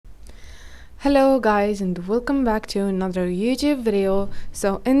Hello guys, and welcome back to another YouTube video.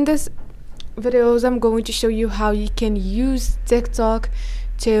 So in this videos I'm going to show you how you can use TikTok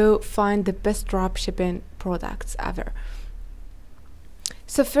to find the best dropshipping products ever.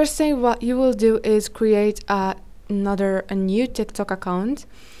 So first thing what you will do is create a new TikTok account,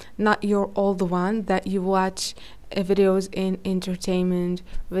 not your old one that you watch videos in entertainment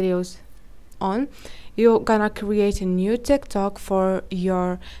videos on. You're gonna create a new TikTok for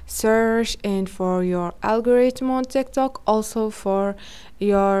your search and for your algorithm on TikTok, also for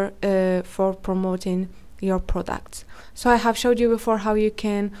your for promoting your products. So I have showed you before how you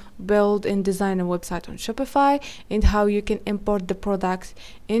can build and design a website on Shopify and how you can import the products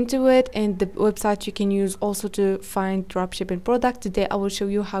into it, and the website you can use also to find dropshipping products. Today I will show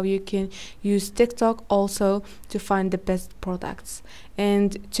you how you can use TikTok also to find the best products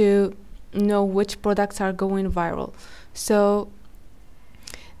and to know which products are going viral. So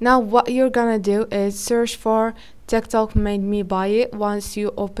now what you're gonna do is search for TikTok made me buy it once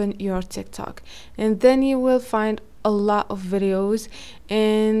you open your TikTok, and then you will find a lot of videos,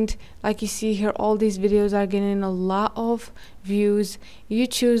 and like you see here, all these videos are getting a lot of views. You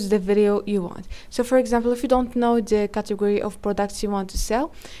choose the video you want. So for example, if you don't know the category of products you want to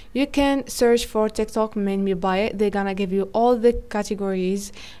sell, you can search for TikTok made me buy it. They're gonna give you all the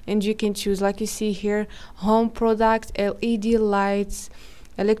categories, and you can choose, like you see here, home products, LED lights,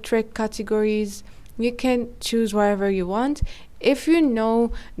 electric categories. You can choose wherever you want. If you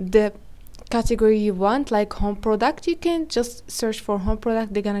know the category you want, like home product, you can just search for home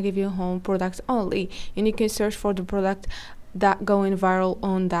product. They're gonna give you home products only, and you can search for the product that going viral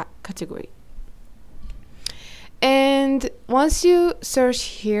on that category. And once you search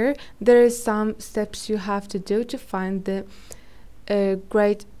here, there is some steps you have to do to find the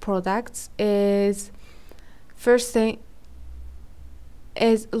great products. Is first thing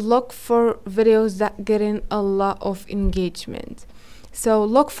is look for videos that getting a lot of engagement. So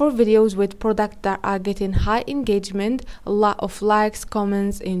look for videos with products that are getting high engagement, a lot of likes,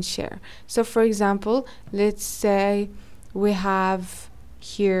 comments, and share. So for example, let's say we have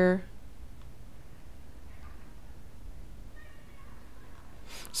here,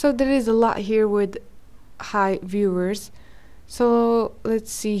 so there is a lot here with high viewers. So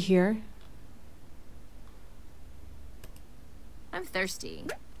let's see here. I'm thirsty.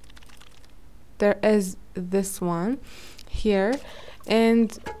 There is this one here,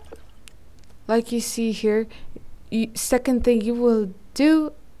 and like you see here, second thing you will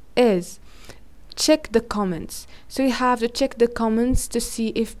do is check the comments. So you have to check the comments to see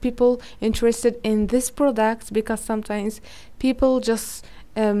if people interested in this product, because sometimes people just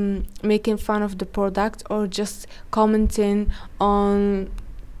making fun of the product or just commenting on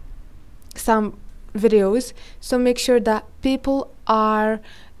some videos. So make sure that people are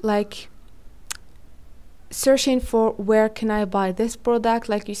like searching for where can I buy this product.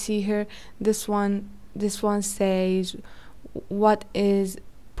 Like you see here, this one says what is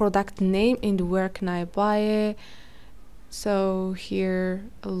product name and where can I buy it. So here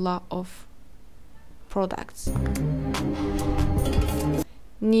a lot of products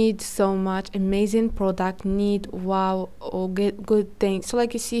need so much amazing product, need wow or get good things. So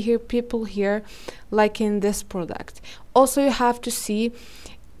like you see here, people here liking this product. Also you have to see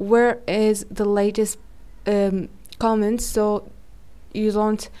where is the latest comments. So you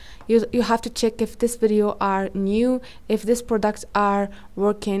have to check if this video are new, if this products are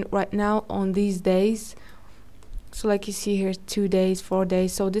working right now on these days. So like you see here, 2 days, 4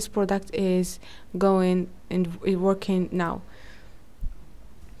 days, so this product is going and working now.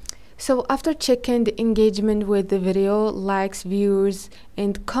 So after checking the engagement with the video, likes, views,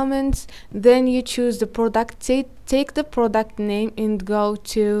 and comments, then you choose the product. Take the product name and go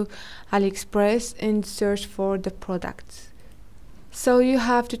to AliExpress and search for the products. So you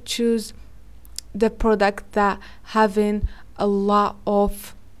have to choose the product that having a lot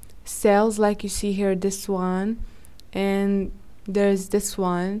of sales, like you see here, this one, and there's this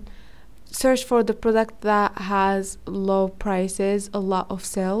one. Search for the product that has low prices, a lot of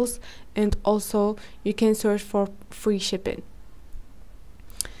sales, and also you can search for free shipping.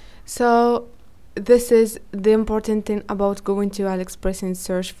 So this is the important thing about going to AliExpress and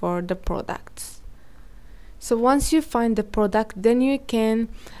search for the products. So once you find the product, then you can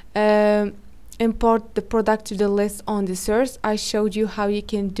import the product to the list on the search. I showed you how you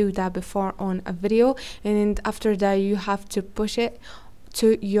can do that before on a video, and after that you have to push it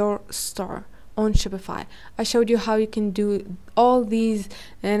to your store on Shopify. I showed you how you can do all these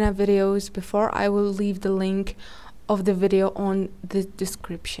in a videos before. I will leave the link of the video on the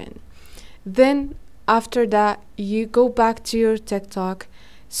description. Then after that you go back to your TikTok,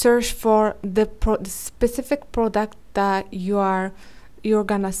 search for the specific product that you're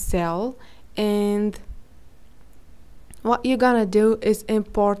gonna sell, and what you're gonna do is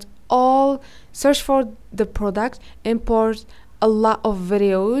search for the product, import a lot of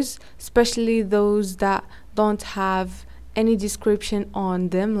videos, especially those that don't have any description on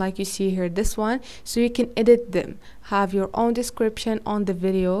them, like you see here, this one, so you can edit them, have your own description on the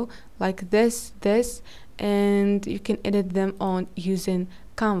video, like this, and you can edit them on using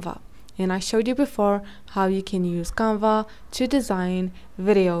Canva. And I showed you before how you can use Canva to design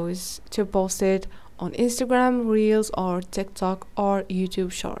videos to post it on Instagram Reels or TikTok or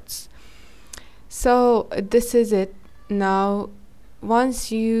YouTube Shorts. So this is it. Now,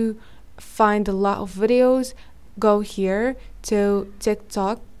 once you find a lot of videos, go here to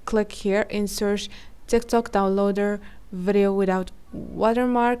TikTok, click here and search TikTok downloader video without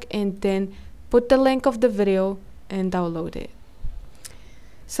watermark, and then put the link of the video and download it.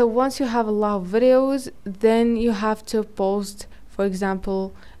 So once you have a lot of videos, then you have to post, for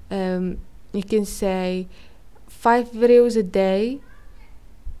example, you can say 5 videos a day.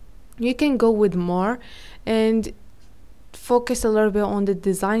 You can go with more and focus a little bit on the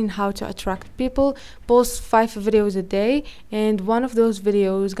design, how to attract people. Post 5 videos a day, and one of those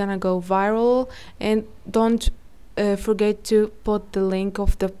videos is gonna go viral. And don't forget to put the link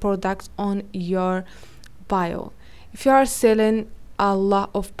of the product on your bio. If you are selling a lot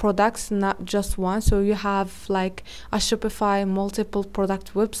of products, not just one, so you have like a Shopify multiple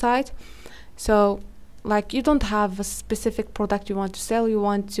product website, so like you don't have a specific product you want to sell, you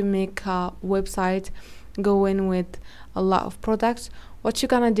want to make a website go in with a lot of products, what you're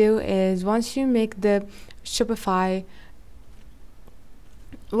gonna do is, once you make the Shopify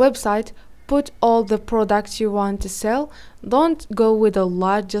website, put all the products you want to sell. Don't go with a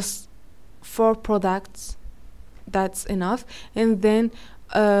lot, just 4 products, that's enough. And then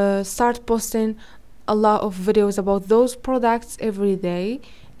start posting a lot of videos about those products every day,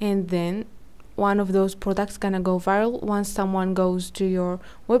 and then one of those products gonna go viral. Once someone goes to your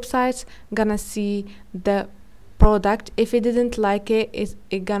website, gonna see the product. If it didn't like it, it's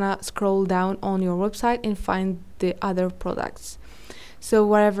gonna scroll down on your website and find the other products. So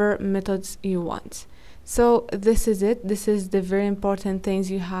whatever methods you want. So this is it. This is the very important things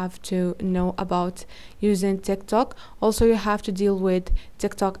you have to know about using TikTok. Also, you have to deal with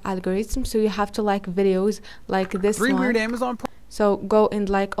TikTok algorithm, so you have to like videos like this one. Weird Amazon. So go and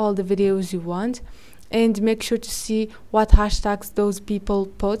like all the videos you want, and make sure to see what hashtags those people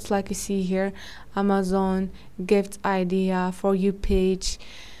put, like you see here, Amazon gift idea, For You page.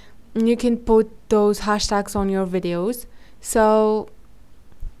 And you can put those hashtags on your videos. So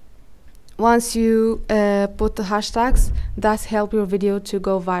once you put the hashtags, that help your video to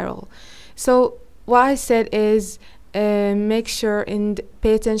go viral. So what I said is, make sure and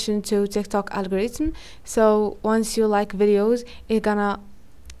pay attention to TikTok algorithm. So once you like videos, it's gonna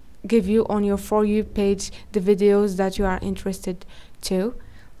give you on your For You page the videos that you are interested to,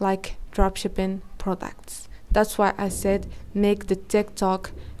 like dropshipping products. That's why I said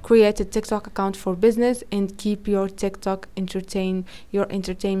create a TikTok account for business and keep your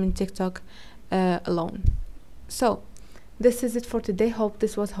entertainment TikTok alone. So this is it for today. Hope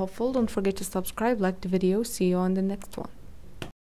this was helpful. Don't forget to subscribe, like the video. See you on the next one.